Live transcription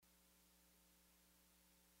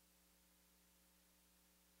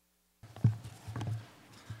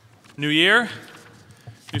New year,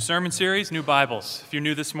 new sermon series, new Bibles. If you're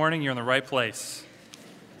new this morning, you're in the right place.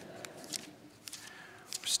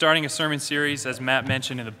 We're starting a sermon series, as Matt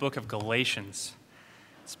mentioned, in the book of Galatians.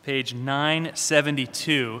 It's page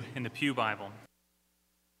 972 in the Pew Bible.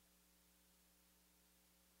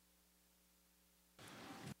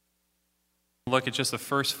 Look at just the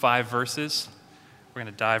first 5 verses. We're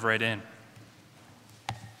going to dive right in.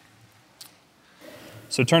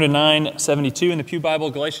 So turn to 972 in the Pew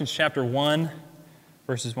Bible, Galatians chapter 1,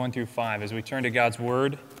 verses 1 through 5. As we turn to God's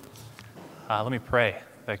Word, let me pray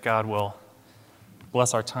that God will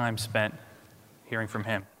bless our time spent hearing from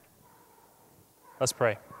Him. Let's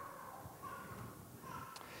pray.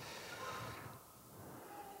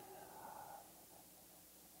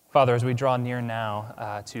 Father, as we draw near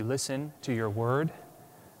now to listen to your Word,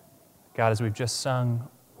 God, as we've just sung,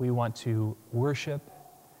 we want to worship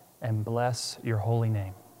and bless your holy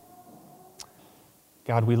name.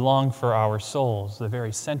 God, we long for our souls, the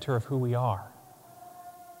very center of who we are,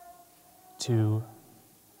 to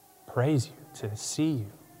praise you, to see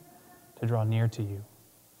you, to draw near to you.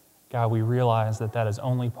 God, we realize that that is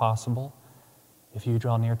only possible if you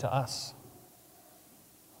draw near to us.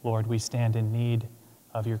 Lord, we stand in need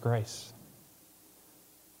of your grace.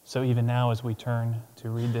 So even now, as we turn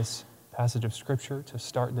to read this passage of Scripture, to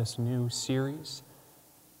start this new series,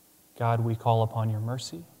 God, we call upon your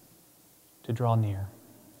mercy to draw near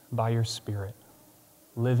by your Spirit,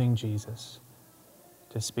 living Jesus,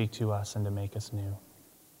 to speak to us and to make us new.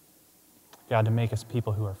 God, to make us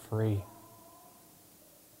people who are free.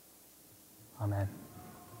 Amen.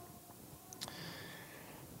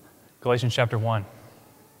 Galatians chapter 1.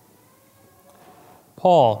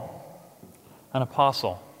 Paul, an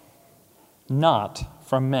apostle, not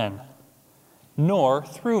from men, nor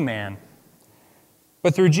through man,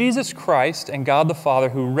 but through Jesus Christ and God the Father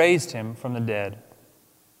who raised him from the dead,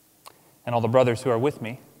 and all the brothers who are with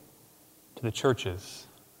me, to the churches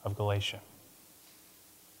of Galatia.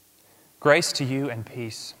 Grace to you and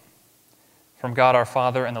peace from God our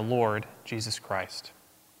Father and the Lord Jesus Christ,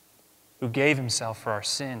 who gave himself for our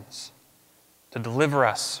sins to deliver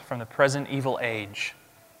us from the present evil age,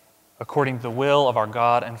 according to the will of our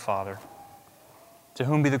God and Father, to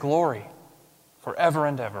whom be the glory forever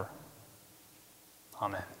and ever.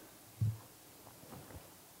 Amen.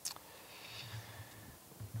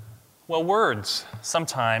 Well, words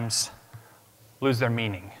sometimes lose their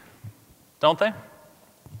meaning, don't they?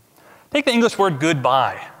 Take the English word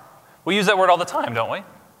goodbye. We use that word all the time, don't we?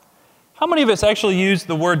 How many of us actually use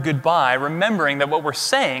the word goodbye, remembering that what we're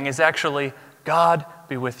saying is actually, God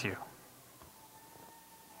be with you?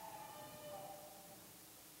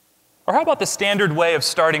 Or how about the standard way of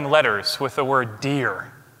starting letters with the word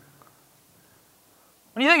dear?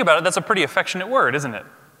 When you think about it, that's a pretty affectionate word, isn't it?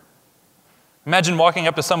 Imagine walking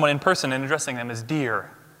up to someone in person and addressing them as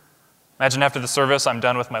dear. Imagine after the service, I'm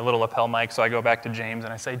done with my little lapel mic, so I go back to James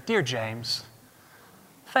and I say, Dear James,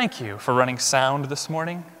 thank you for running sound this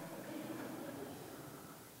morning.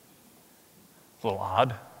 A little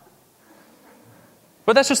odd.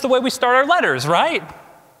 But that's just the way we start our letters, right?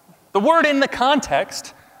 The word in the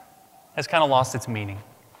context has kind of lost its meaning.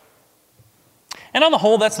 And on the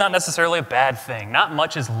whole, that's not necessarily a bad thing. Not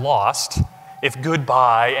much is lost if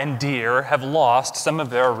goodbye and dear have lost some of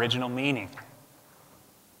their original meaning.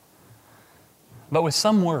 But with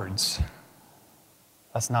some words,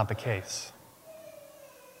 that's not the case.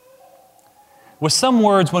 With some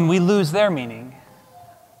words, when we lose their meaning,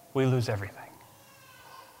 we lose everything.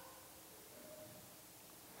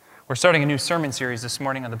 We're starting a new sermon series this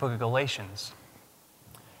morning on the book of Galatians.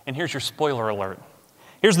 And here's your spoiler alert.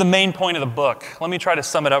 Here's the main point of the book. Let me try to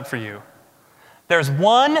sum it up for you. There's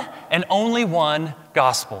one and only one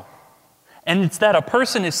gospel. And it's that a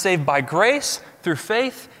person is saved by grace through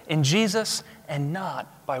faith in Jesus and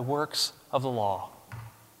not by works of the law.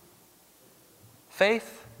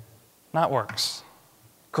 Faith, not works.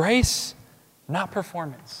 Grace, not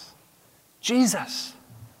performance. Jesus,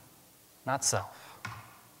 not self.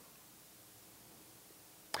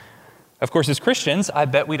 Of course, as Christians, I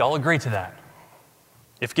bet we'd all agree to that.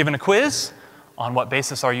 If given a quiz, on what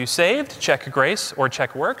basis are you saved? Check grace or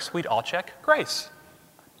check works. We'd all check grace.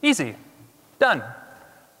 Easy. Done.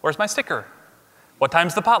 Where's my sticker? What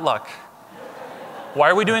time's the potluck?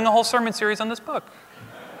 Why are we doing a whole sermon series on this book?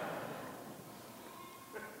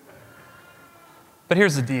 But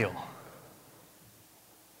here's the deal.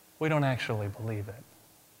 We don't actually believe it.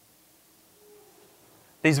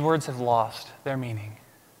 These words have lost their meaning.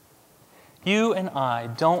 You and I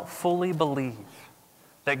don't fully believe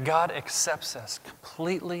that God accepts us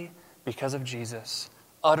completely because of Jesus,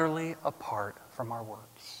 utterly apart from our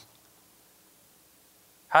works.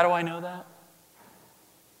 How do I know that?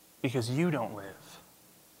 Because you don't live,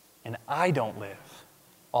 and I don't live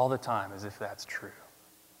all the time as if that's true.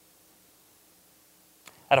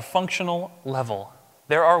 At a functional level,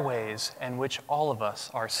 there are ways in which all of us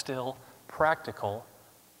are still practical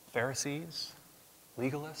Pharisees,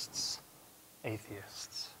 legalists,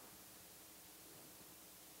 atheists.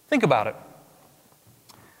 Think about it.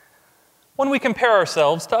 When we compare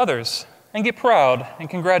ourselves to others and get proud and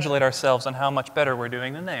congratulate ourselves on how much better we're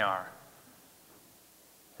doing than they are,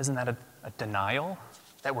 isn't that a denial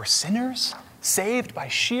that we're sinners, saved by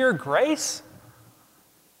sheer grace?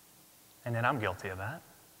 And then I'm guilty of that.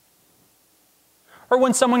 Or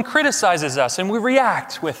when someone criticizes us and we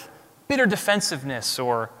react with bitter defensiveness,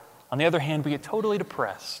 or on the other hand, we get totally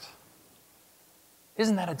depressed.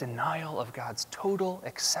 Isn't that a denial of God's total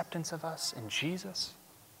acceptance of us in Jesus?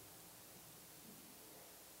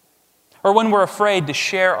 Or when we're afraid to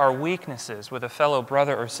share our weaknesses with a fellow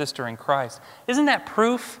brother or sister in Christ, isn't that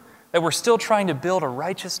proof that we're still trying to build a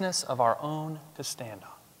righteousness of our own to stand on?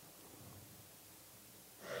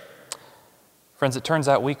 Friends, it turns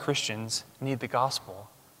out we Christians need the gospel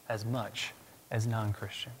as much as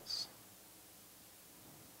non-Christians.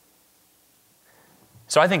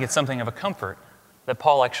 So I think it's something of a comfort that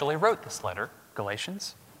Paul actually wrote this letter,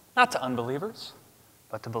 Galatians, not to unbelievers,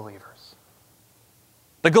 but to believers.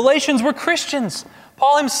 The Galatians were Christians.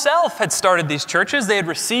 Paul himself had started these churches. They had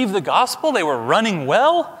received the gospel. They were running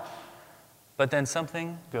well. But then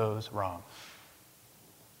something goes wrong.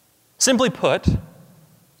 Simply put,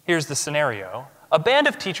 here's the scenario. A band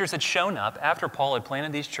of teachers had shown up after Paul had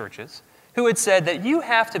planted these churches who had said that you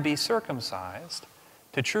have to be circumcised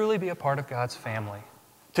to truly be a part of God's family,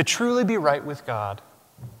 to truly be right with God.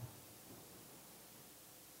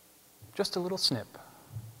 Just a little snip.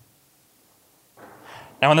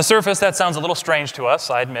 Now, on the surface, that sounds a little strange to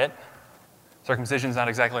us, I admit. Circumcision is not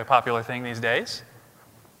exactly a popular thing these days.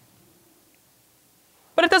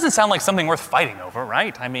 But it doesn't sound like something worth fighting over,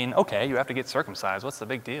 right? I mean, okay, you have to get circumcised. What's the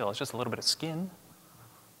big deal? It's just a little bit of skin.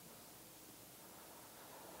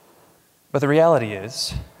 But the reality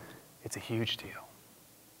is, it's a huge deal.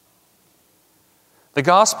 The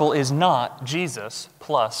gospel is not Jesus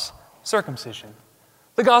plus circumcision.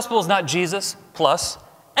 The gospel is not Jesus plus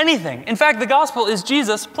anything. In fact, the gospel is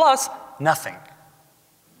Jesus plus nothing.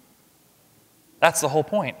 That's the whole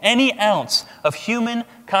point. Any ounce of human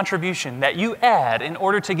contribution that you add in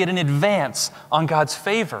order to get an advance on God's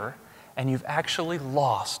favor, and you've actually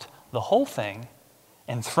lost the whole thing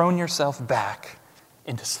and thrown yourself back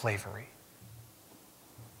into slavery.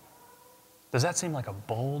 Does that seem like a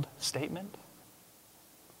bold statement?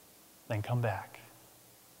 Then come back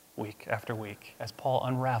week after week as Paul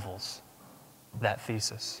unravels that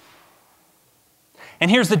thesis. And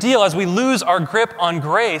here's the deal. As we lose our grip on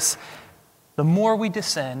grace, the more we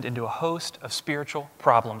descend into a host of spiritual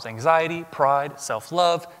problems: anxiety, pride,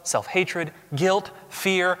 self-love, self-hatred, guilt,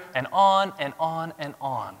 fear, and on and on and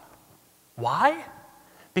on. Why?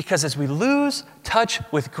 Because as we lose touch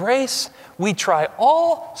with grace, we try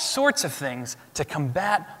all sorts of things to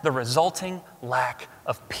combat the resulting lack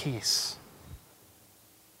of peace.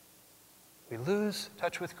 We lose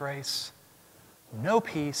touch with grace, no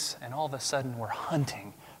peace, and all of a sudden we're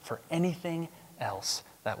hunting for anything else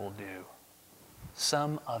that will do.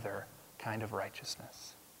 Some other kind of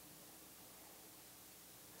righteousness.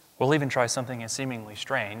 We'll even try something as seemingly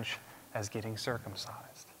strange as getting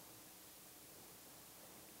circumcised.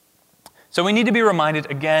 So we need to be reminded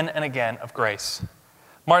again and again of grace.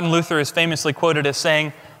 Martin Luther is famously quoted as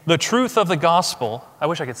saying, "The truth of the gospel," I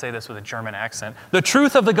wish I could say this with a German accent, "the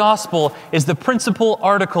truth of the gospel is the principal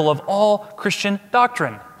article of all Christian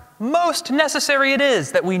doctrine. Most necessary it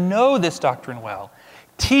is that we know this doctrine well,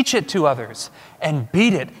 teach it to others, and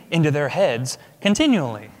beat it into their heads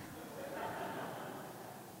continually."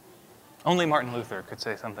 Only Martin Luther could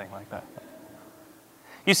say something like that.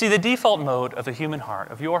 You see, the default mode of the human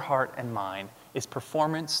heart, of your heart and mine, is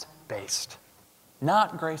performance-based,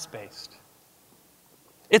 not grace-based.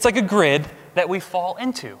 It's like a grid that we fall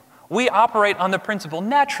into. We operate on the principle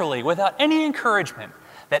naturally, without any encouragement,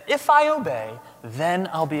 that if I obey, then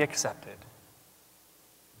I'll be accepted.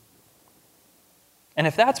 And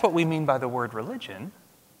if that's what we mean by the word religion,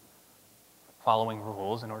 following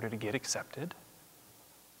rules in order to get accepted,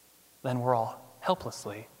 then we're all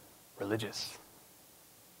helplessly religious.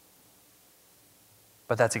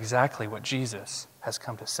 But that's exactly what Jesus has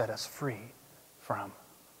come to set us free from.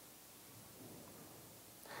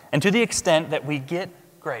 And to the extent that we get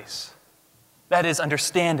grace, that is,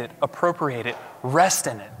 understand it, appropriate it, rest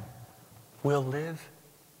in it, we'll live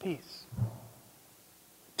peace.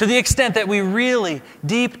 To the extent that we really,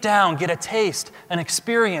 deep down, get a taste, an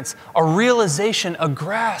experience, a realization, a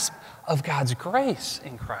grasp of God's grace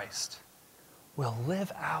in Christ, we'll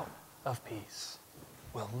live out of peace.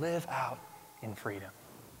 We'll live out in freedom.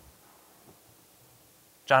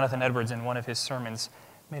 Jonathan Edwards, in one of his sermons,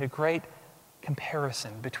 made a great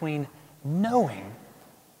comparison between knowing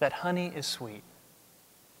that honey is sweet,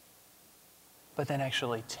 but then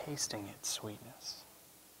actually tasting its sweetness.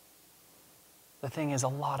 The thing is, a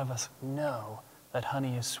lot of us know that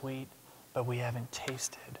honey is sweet, but we haven't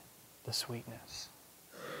tasted the sweetness.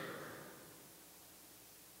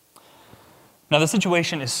 Now, the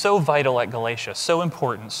situation is so vital at Galatia, so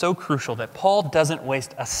important, so crucial, that Paul doesn't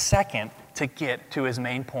waste a second to get to his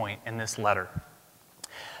main point in this letter.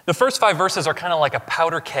 The first 5 verses are kind of like a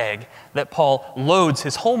powder keg that Paul loads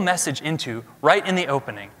his whole message into right in the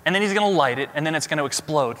opening. And then he's going to light it, and then it's going to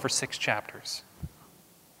explode for 6 chapters.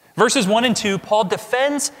 Verses 1 and 2, Paul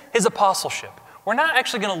defends his apostleship. We're not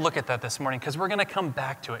actually going to look at that this morning because we're going to come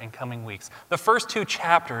back to it in coming weeks. The first 2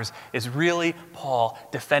 chapters is really Paul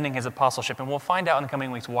defending his apostleship, and we'll find out in the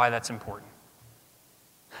coming weeks why that's important.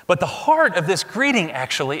 But the heart of this greeting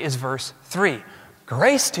actually is verse 3.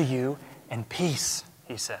 Grace to you and peace,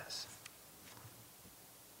 he says.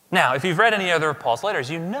 Now, if you've read any other of Paul's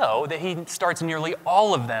letters, you know that he starts nearly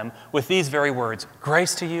all of them with these very words,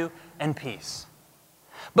 grace to you and peace.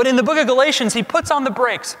 But in the book of Galatians, he puts on the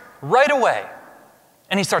brakes right away.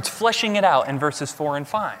 And he starts fleshing it out in verses 4 and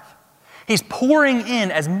 5. He's pouring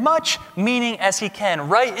in as much meaning as he can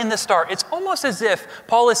right in the start. It's almost as if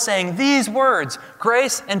Paul is saying these words,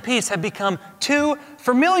 grace and peace, have become too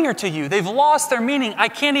familiar to you. They've lost their meaning. I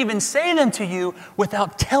can't even say them to you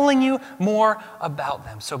without telling you more about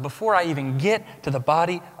them. So before I even get to the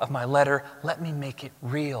body of my letter, let me make it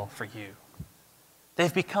real for you.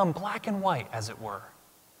 They've become black and white, as it were.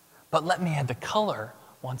 But let me add the color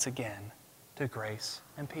once again to grace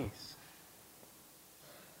and peace.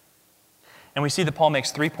 And we see that Paul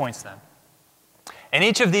makes 3 points then. And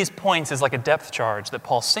each of these points is like a depth charge that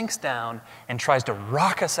Paul sinks down and tries to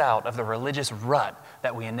rock us out of the religious rut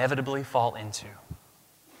that we inevitably fall into.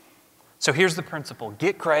 So here's the principle.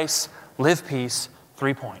 Get grace, live peace,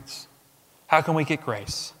 3 points. How can we get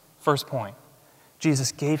grace? First point,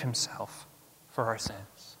 Jesus gave himself for our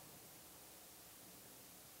sins.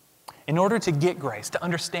 In order to get grace, to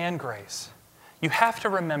understand grace, you have to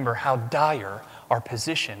remember how dire our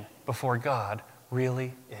position before God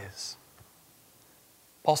really is.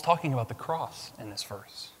 Paul's talking about the cross in this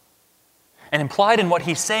verse. And implied in what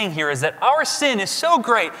he's saying here is that our sin is so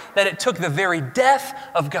great that it took the very death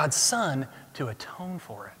of God's Son to atone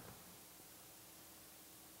for it.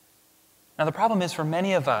 Now, the problem is for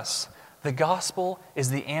many of us, the gospel is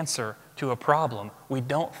the answer to a problem we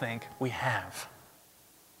don't think we have.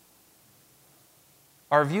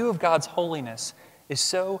 Our view of God's holiness is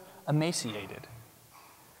so emaciated,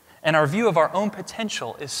 and our view of our own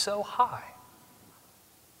potential is so high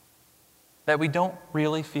that we don't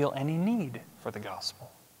really feel any need for the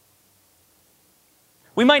gospel.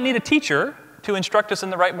 We might need a teacher to instruct us in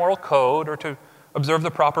the right moral code, or to observe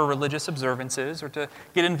the proper religious observances, or to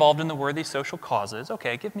get involved in the worthy social causes.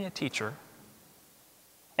 Okay, give me a teacher.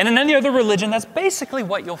 And in any other religion, that's basically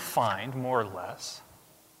what you'll find, more or less.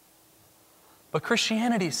 But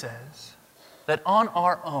Christianity says that on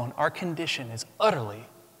our own, our condition is utterly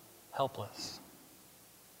helpless.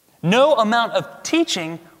 No amount of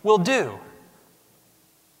teaching will do.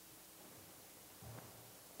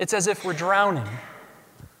 It's as if we're drowning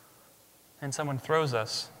and someone throws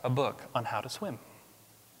us a book on how to swim.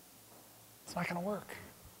 It's not going to work.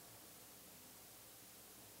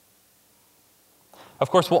 Of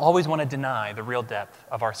course, we'll always want to deny the real depth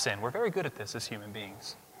of our sin. We're very good at this as human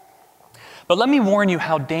beings. But let me warn you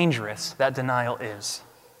how dangerous that denial is.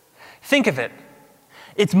 Think of it.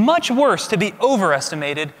 It's much worse to be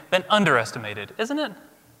overestimated than underestimated, isn't it?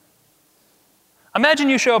 Imagine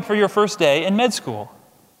you show up for your first day in med school,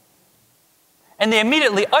 and they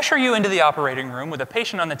immediately usher you into the operating room with a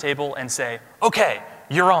patient on the table and say, okay,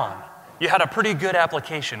 you're on. You had a pretty good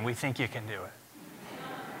application. We think you can do it.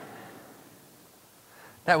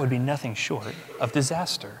 That would be nothing short of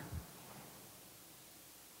disaster.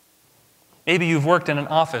 Maybe you've worked in an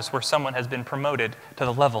office where someone has been promoted to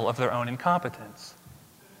the level of their own incompetence.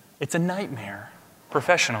 It's a nightmare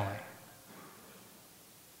professionally.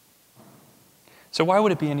 So why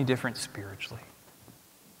would it be any different spiritually?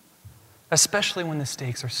 Especially when the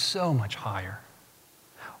stakes are so much higher.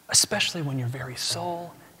 Especially when your very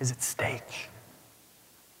soul is at stake.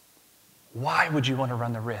 Why would you want to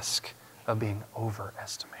run the risk of being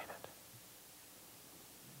overestimated?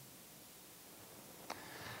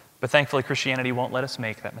 But thankfully, Christianity won't let us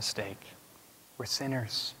make that mistake. We're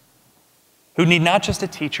sinners who need not just a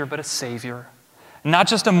teacher, but a Savior. Not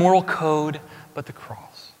just a moral code, but the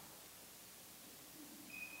cross.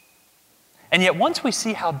 And yet, once we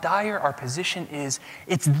see how dire our position is,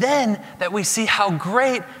 it's then that we see how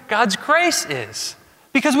great God's grace is.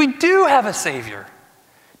 Because we do have a Savior.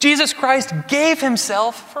 Jesus Christ gave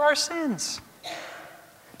himself for our sins.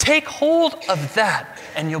 Take hold of that,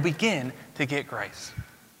 and you'll begin to get grace.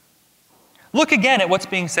 Look again at what's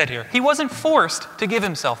being said here. He wasn't forced to give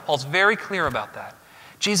himself. Paul's very clear about that.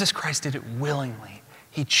 Jesus Christ did it willingly.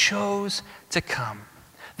 He chose to come.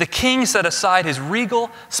 The king set aside his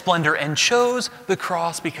regal splendor and chose the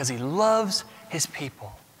cross because he loves his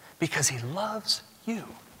people, because he loves you.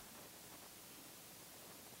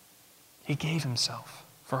 He gave himself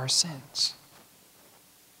for our sins.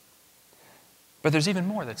 But there's even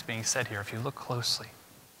more that's being said here if you look closely.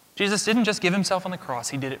 Jesus didn't just give himself on the cross,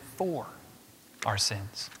 he did it for our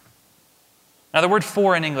sins. Now, the word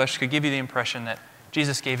 "for" in English could give you the impression that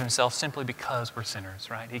Jesus gave himself simply because we're sinners,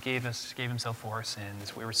 right? He gave himself for our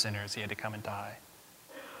sins. We were sinners. He had to come and die.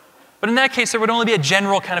 But in that case, there would only be a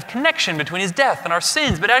general kind of connection between his death and our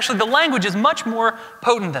sins. But actually, the language is much more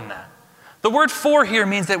potent than that. The word "for" here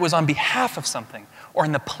means that it was on behalf of something or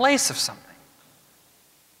in the place of something.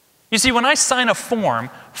 You see, when I sign a form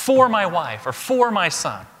for my wife or for my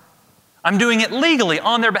son, I'm doing it legally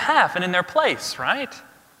on their behalf and in their place, right?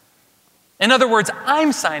 In other words,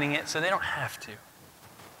 I'm signing it so they don't have to.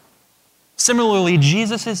 Similarly,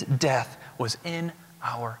 Jesus' death was in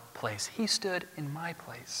our place. He stood in my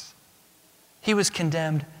place. He was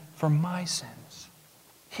condemned for my sins.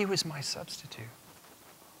 He was my substitute.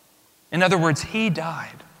 In other words, he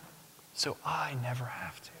died so I never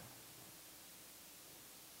have to.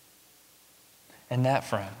 And that,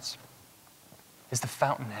 friends, is the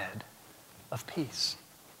fountainhead of peace.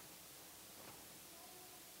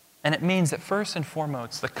 And it means that first and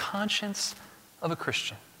foremost, the conscience of a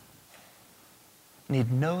Christian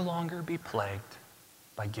need no longer be plagued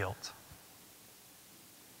by guilt.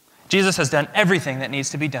 Jesus has done everything that needs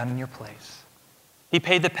to be done in your place. He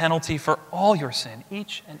paid the penalty for all your sin,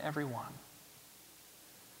 each and every one.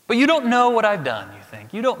 But you don't know what I've done, you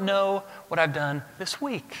think. You don't know what I've done this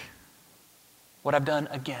week, what I've done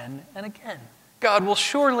again and again. God will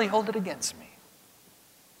surely hold it against me.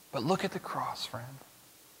 But look at the cross, friend.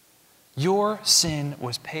 Your sin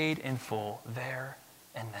was paid in full there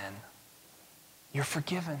and then. You're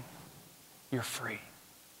forgiven. You're free.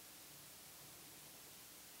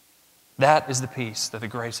 That is the peace that the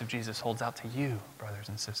grace of Jesus holds out to you, brothers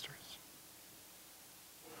and sisters.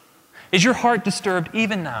 Is your heart disturbed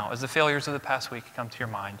even now as the failures of the past week come to your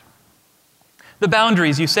mind? The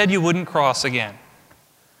boundaries you said you wouldn't cross again.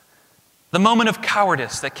 The moment of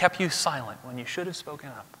cowardice that kept you silent when you should have spoken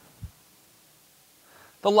up.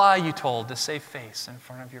 The lie you told to save face in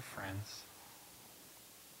front of your friends.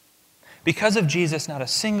 Because of Jesus, not a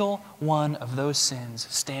single one of those sins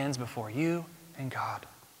stands before you and God.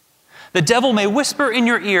 The devil may whisper in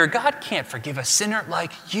your ear, God can't forgive a sinner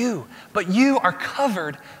like you, but you are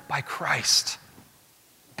covered by Christ.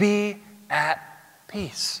 Be at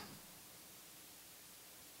peace.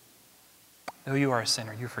 Though you are a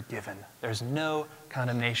sinner, you're forgiven. There's no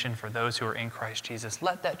condemnation for those who are in Christ Jesus.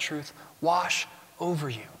 Let that truth wash over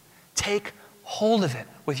you. Take hold of it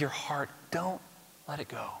with your heart. Don't let it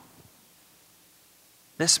go.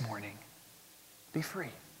 This morning, be free.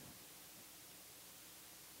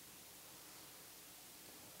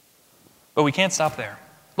 But we can't stop there.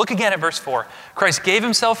 Look again at verse 4. Christ gave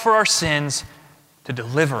himself for our sins to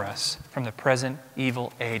deliver us from the present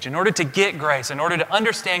evil age. In order to get grace, in order to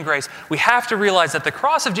understand grace, we have to realize that the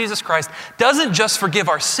cross of Jesus Christ doesn't just forgive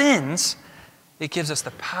our sins, it gives us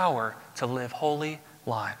the power to live holy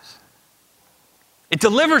lives. It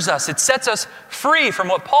delivers us, it sets us free from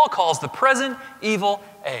what Paul calls the present evil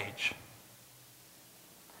age.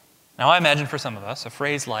 Now, I imagine for some of us, a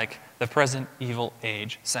phrase like the present evil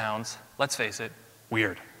age sounds, let's face it,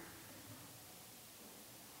 weird.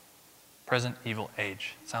 Present evil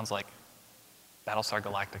age. Sounds like Battlestar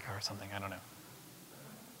Galactica or something, I don't know.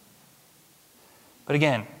 But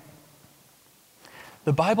again,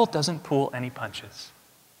 the Bible doesn't pull any punches.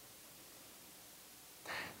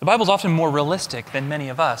 The Bible's often more realistic than many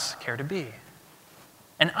of us care to be.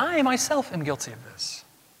 And I myself am guilty of this.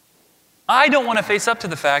 I don't want to face up to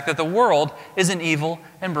the fact that the world is an evil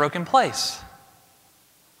and broken place.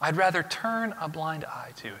 I'd rather turn a blind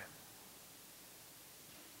eye to it.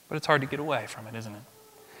 But it's hard to get away from it, isn't it?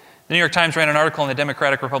 The New York Times ran an article in the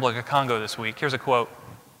Democratic Republic of Congo this week. Here's a quote.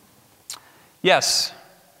 Yes,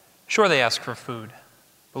 sure they ask for food,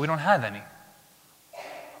 but we don't have any.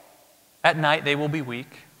 At night, they will be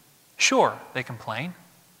weak. Sure, they complain,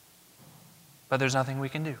 but there's nothing we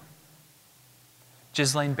can do.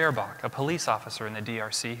 Ghislaine Baerbock, a police officer in the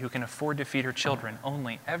DRC who can afford to feed her children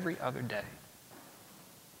only every other day.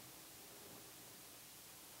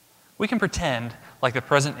 We can pretend like the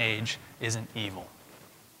present age isn't evil.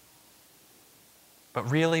 But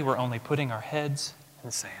really, we're only putting our heads in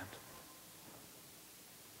the sand.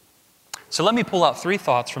 So let me pull out 3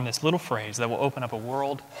 thoughts from this little phrase that will open up a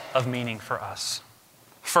world of meaning for us.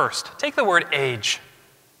 First, take the word age.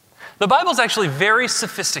 The Bible's actually very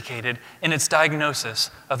sophisticated in its diagnosis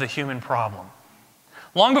of the human problem.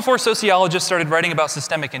 Long before sociologists started writing about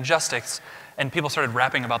systemic injustice and people started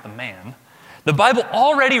rapping about the man, the Bible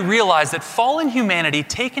already realized that fallen humanity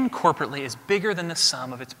taken corporately is bigger than the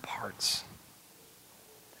sum of its parts.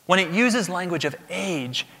 When it uses language of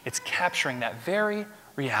age, it's capturing that very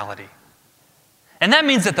reality. And that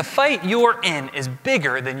means that the fight you're in is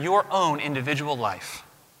bigger than your own individual life.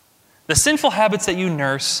 The sinful habits that you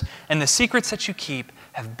nurse and the secrets that you keep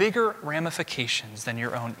have bigger ramifications than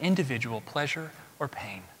your own individual pleasure or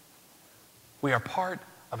pain. We are part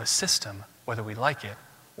of a system, whether we like it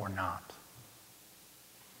or not.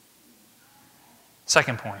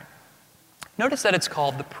 Second point, notice that it's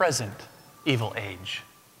called the present evil age,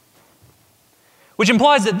 which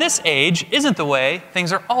implies that this age isn't the way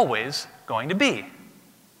things are always going to be.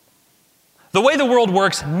 The way the world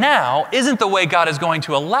works now isn't the way God is going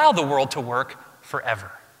to allow the world to work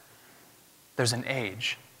forever. There's an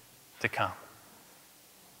age to come.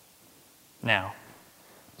 Now,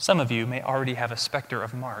 some of you may already have a specter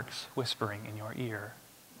of Marx whispering in your ear.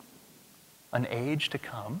 An age to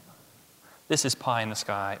come? This is pie in the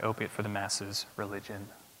sky, opiate for the masses, religion.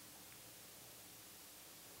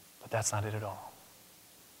 But that's not it at all.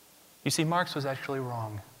 You see, Marx was actually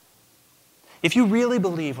wrong. If you really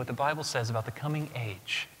believe what the Bible says about the coming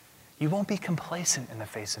age, you won't be complacent in the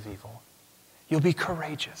face of evil. You'll be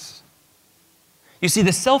courageous. You see,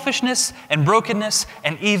 the selfishness and brokenness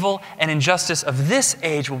and evil and injustice of this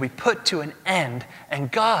age will be put to an end,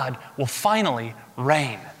 and God will finally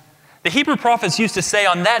reign. The Hebrew prophets used to say,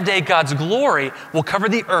 on that day, God's glory will cover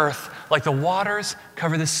the earth like the waters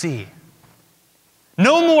cover the sea.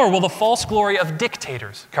 No more will the false glory of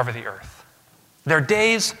dictators cover the earth. Their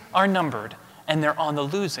days are numbered, and they're on the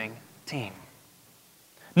losing team.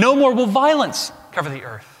 No more will violence cover the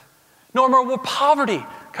earth. No more will poverty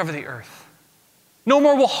cover the earth. No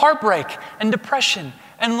more will heartbreak and depression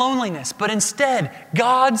and loneliness, but instead,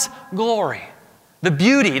 God's glory, the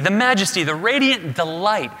beauty, the majesty, the radiant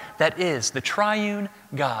delight that is the triune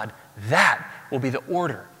God, that will be the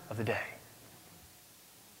order of the day.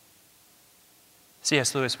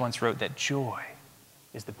 C.S. Lewis once wrote that joy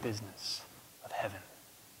is the business of heaven.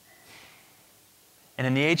 And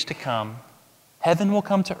in the age to come, heaven will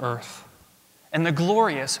come to earth, and the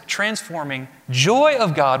glorious, transforming joy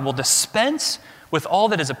of God will dispense with all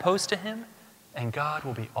that is opposed to him, and God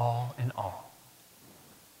will be all in all.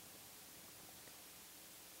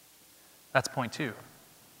 That's point 2.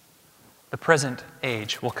 The present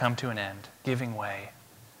age will come to an end, giving way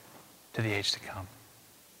to the age to come.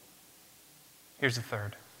 Here's the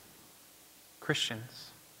third. Christians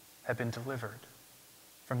have been delivered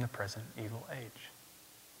from the present evil age.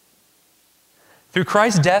 Through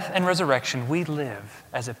Christ's death and resurrection, we live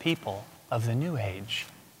as a people of the new age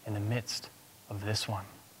in the midst of this one.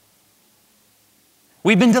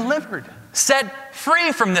 We've been delivered, set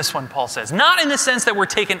free from this one, Paul says. Not in the sense that we're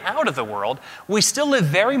taken out of the world. We still live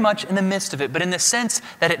very much in the midst of it, but in the sense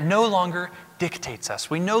that it no longer dictates us.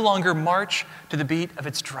 We no longer march to the beat of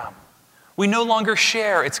its drum. We no longer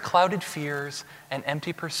share its clouded fears and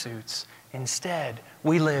empty pursuits. Instead,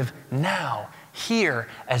 we live now, here,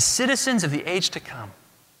 as citizens of the age to come.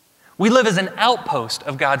 We live as an outpost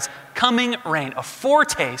of God's coming reign, a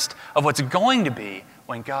foretaste of what's going to be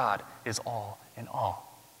when God is all in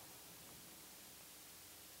all.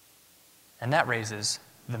 And that raises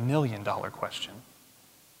the million-dollar question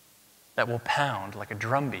that will pound like a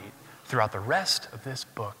drumbeat throughout the rest of this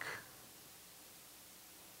book.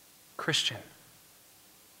 Christian,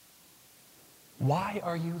 why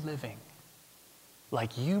are you living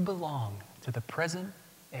like you belong to the present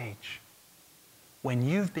age when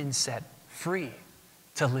you've been set free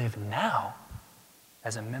to live now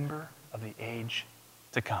as a member of the age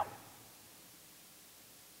to come?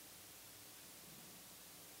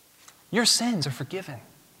 Your sins are forgiven.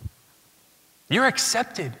 You're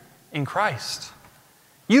accepted in Christ.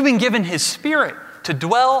 You've been given His Spirit to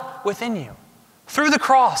dwell within you. Through the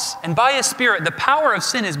cross and by His Spirit, the power of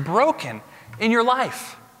sin is broken in your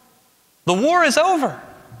life. The war is over.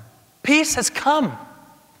 Peace has come.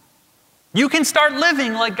 You can start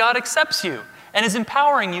living like God accepts you and is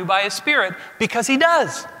empowering you by His Spirit, because He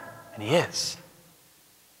does, and He is.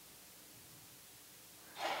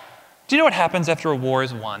 Do you know what happens after a war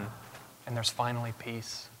is won and there's finally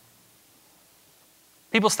peace?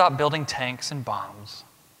 People stop building tanks and bombs,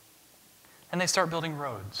 and they start building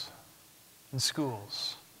roads and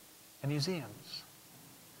schools and museums.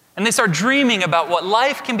 And they start dreaming about what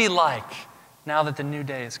life can be like now that the new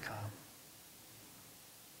day has come.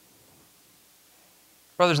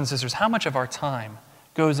 Brothers and sisters, how much of our time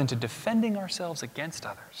goes into defending ourselves against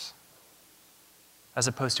others as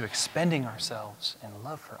opposed to expending ourselves in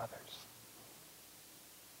love for others?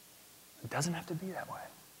 It doesn't have to be that way.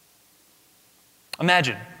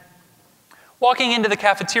 Imagine walking into the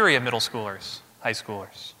cafeteria, middle schoolers, high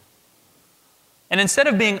schoolers, and instead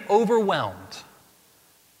of being overwhelmed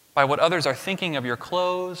by what others are thinking of your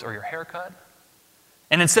clothes or your haircut,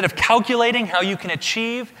 and instead of calculating how you can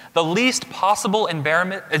achieve the least possible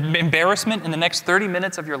embarrassment in the next 30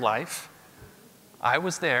 minutes of your life, I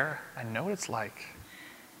was there. I know what it's like.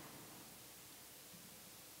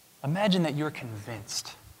 Imagine that you're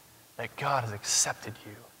convinced that God has accepted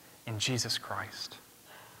you in Jesus Christ,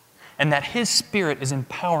 and that His Spirit is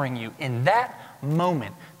empowering you in that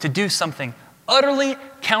moment to do something utterly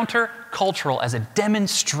countercultural as a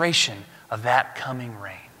demonstration of that coming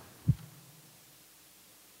reign.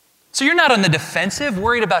 So you're not on the defensive,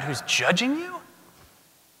 worried about who's judging you.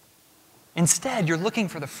 Instead, you're looking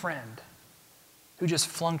for the friend who just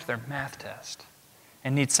flunked their math test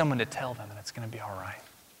and needs someone to tell them that it's going to be all right.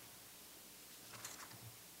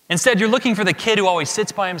 Instead, you're looking for the kid who always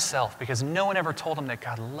sits by himself because no one ever told him that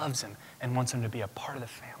God loves him and wants him to be a part of the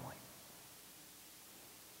family.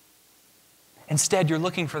 Instead, you're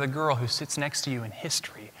looking for the girl who sits next to you in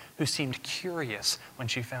history, who seemed curious when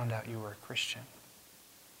she found out you were a Christian.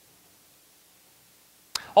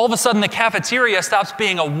 All of a sudden, the cafeteria stops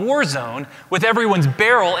being a war zone with everyone's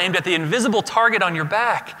barrel aimed at the invisible target on your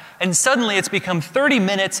back. And suddenly, it's become 30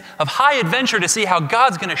 minutes of high adventure to see how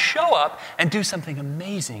God's going to show up and do something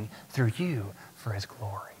amazing through you for His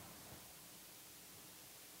glory.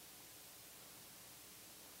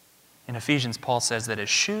 In Ephesians, Paul says that as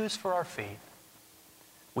shoes for our feet,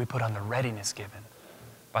 we put on the readiness given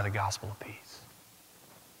by the gospel of peace.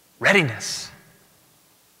 Readiness.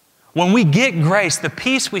 When we get grace, the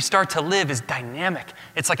peace we start to live is dynamic.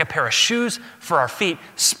 It's like a pair of shoes for our feet,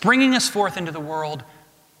 springing us forth into the world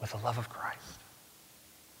with the love of Christ.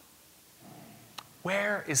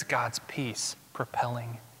 Where is God's peace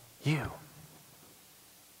propelling you?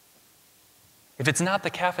 If it's not the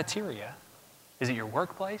cafeteria, is it your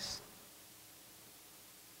workplace?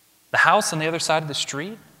 The house on the other side of the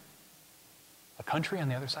street? A country on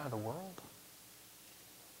the other side of the world?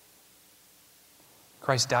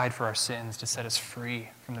 Christ died for our sins to set us free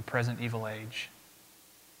from the present evil age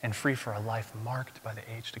and free for a life marked by the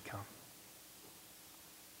age to come.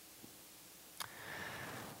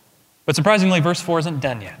 But surprisingly, verse 4 isn't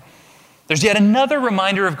done yet. There's yet another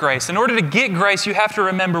reminder of grace. In order to get grace, you have to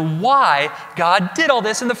remember why God did all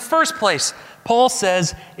this in the first place. Paul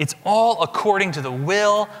says it's all according to the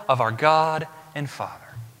will of our God and Father.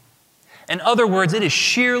 In other words, it is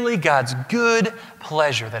sheerly God's good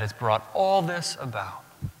pleasure that has brought all this about.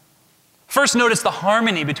 First, notice the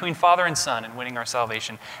harmony between Father and Son in winning our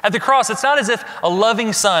salvation. At the cross, it's not as if a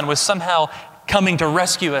loving Son was somehow coming to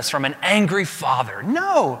rescue us from an angry Father.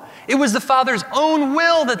 No, it was the Father's own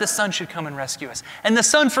will that the Son should come and rescue us. And the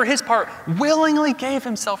Son, for His part, willingly gave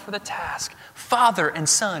Himself for the task. Father and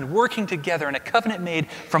Son working together in a covenant made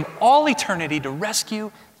from all eternity to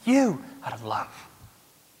rescue you out of love.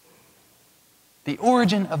 The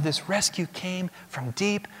origin of this rescue came from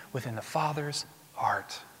deep within the Father's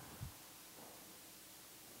heart.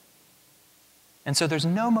 And so there's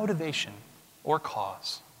no motivation or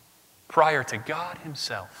cause prior to God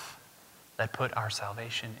Himself that put our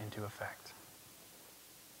salvation into effect.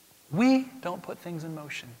 We don't put things in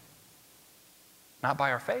motion. Not by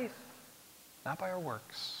our faith, not by our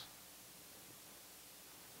works.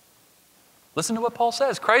 Listen to what Paul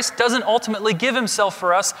says. Christ doesn't ultimately give Himself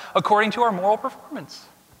for us according to our moral performance.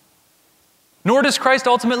 Nor does Christ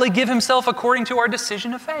ultimately give Himself according to our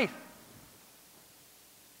decision of faith.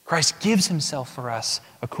 Christ gives Himself for us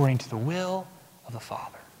according to the will of the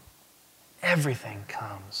Father. Everything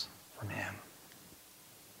comes from Him.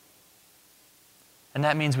 And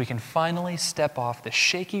that means we can finally step off the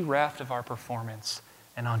shaky raft of our performance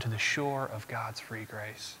and onto the shore of God's free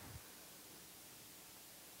grace.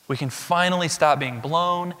 We can finally stop being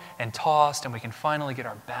blown and tossed, and we can finally get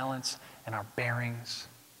our balance and our bearings.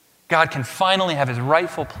 God can finally have His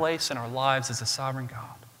rightful place in our lives as a sovereign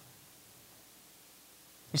God.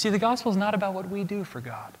 You see, the gospel is not about what we do for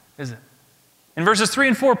God, is it? In verses 3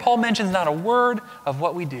 and 4, Paul mentions not a word of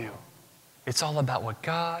what we do. It's all about what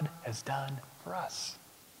God has done for us.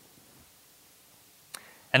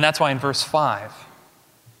 And that's why in verse 5,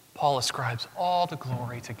 Paul ascribes all the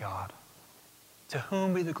glory to God. To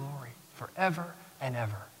whom be the glory forever and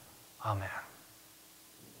ever. Amen.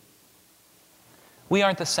 We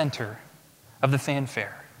aren't the center of the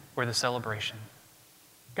fanfare or the celebration.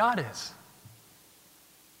 God is.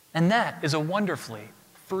 And that is a wonderfully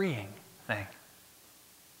freeing thing.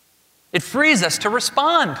 It frees us to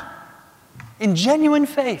respond in genuine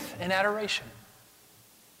faith and adoration.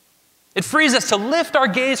 It frees us to lift our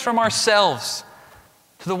gaze from ourselves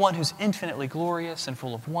to the one who's infinitely glorious and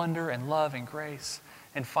full of wonder and love and grace,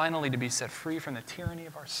 and finally to be set free from the tyranny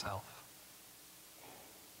of ourself.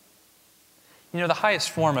 You know, the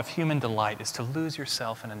highest form of human delight is to lose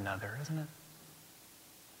yourself in another, isn't it?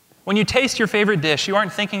 When you taste your favorite dish, you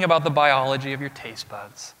aren't thinking about the biology of your taste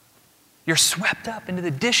buds. You're swept up into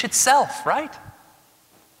the dish itself, right?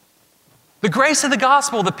 The grace of the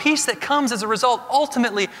gospel, the peace that comes as a result,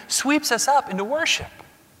 ultimately sweeps us up into worship.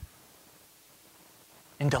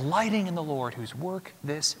 In delighting in the Lord, whose work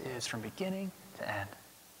this is from beginning to end.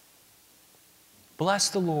 Bless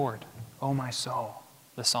the Lord, O my soul,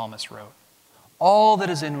 the psalmist wrote. All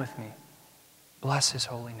that is in with me, bless his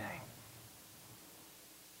holy name.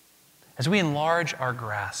 As we enlarge our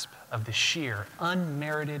grasp of the sheer,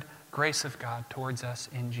 unmerited grace of God towards us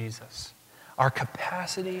in Jesus, our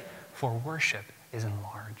capacity for worship is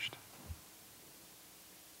enlarged.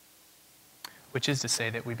 Which is to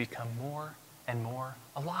say that we become more and more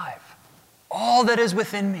alive. All that is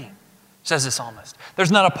within me, says the psalmist.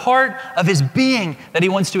 There's not a part of his being that he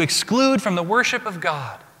wants to exclude from the worship of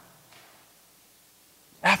God.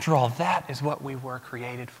 After all, that is what we were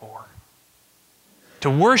created for. To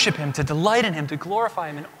worship him, to delight in him, to glorify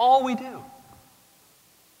him in all we do.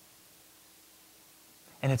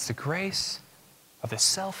 And it's the grace of the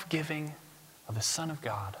self-giving of the Son of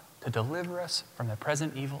God to deliver us from the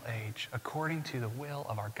present evil age according to the will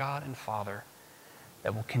of our God and Father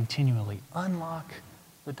that will continually unlock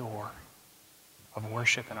the door of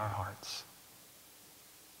worship in our hearts.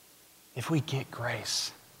 If we get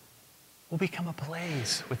grace, we'll become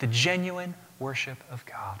ablaze with the genuine worship of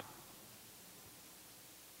God.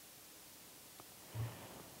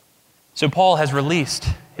 So Paul has released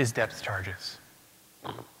his depth charges.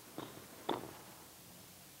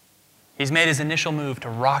 He's made his initial move to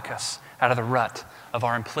rock us out of the rut of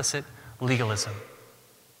our implicit legalism,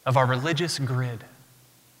 of our religious grid,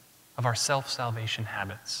 of our self-salvation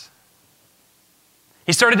habits.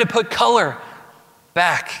 He started to put color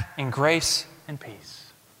back in grace and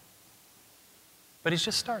peace. But he's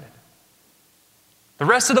just started. The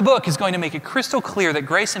rest of the book is going to make it crystal clear that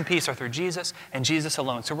grace and peace are through Jesus and Jesus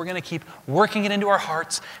alone. So we're going to keep working it into our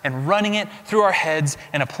hearts and running it through our heads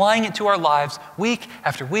and applying it to our lives week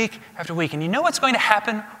after week after week. And you know what's going to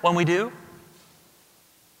happen when we do?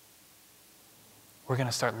 We're going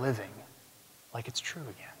to start living like it's true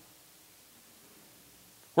again.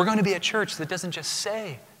 We're going to be a church that doesn't just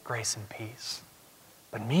say grace and peace,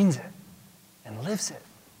 but means it and lives it.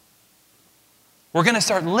 We're going to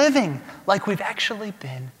start living like we've actually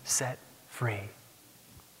been set free,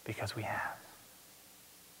 because we have.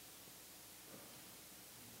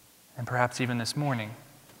 And perhaps even this morning,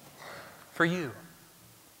 for you,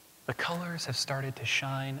 the colors have started to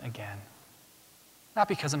shine again. Not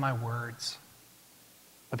because of my words,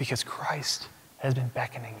 but because Christ has been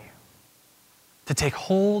beckoning you to take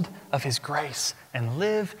hold of his grace and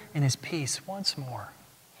live in his peace once more.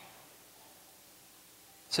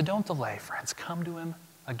 So don't delay, friends. Come to him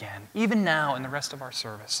again. Even now in the rest of our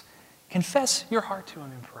service, confess your heart to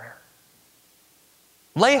him in prayer.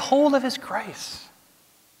 Lay hold of his grace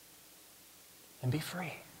and be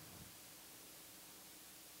free.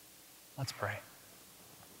 Let's pray.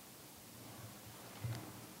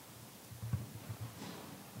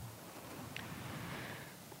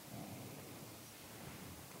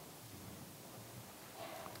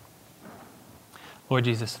 Lord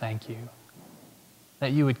Jesus, thank you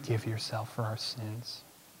that you would give yourself for our sins.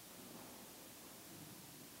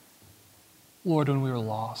 Lord, when we were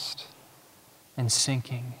lost and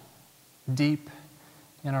sinking deep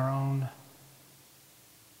in our own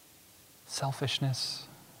selfishness,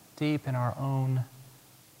 deep in our own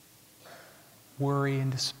worry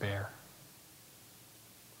and despair,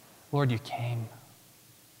 Lord, you came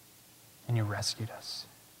and you rescued us.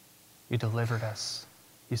 You delivered us.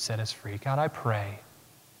 You set us free. God, I pray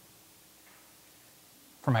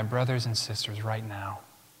for my brothers and sisters right now.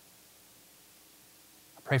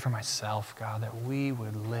 I pray for myself, God, that we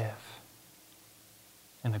would live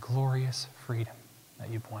in the glorious freedom that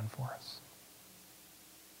you've won for us.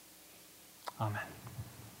 Amen.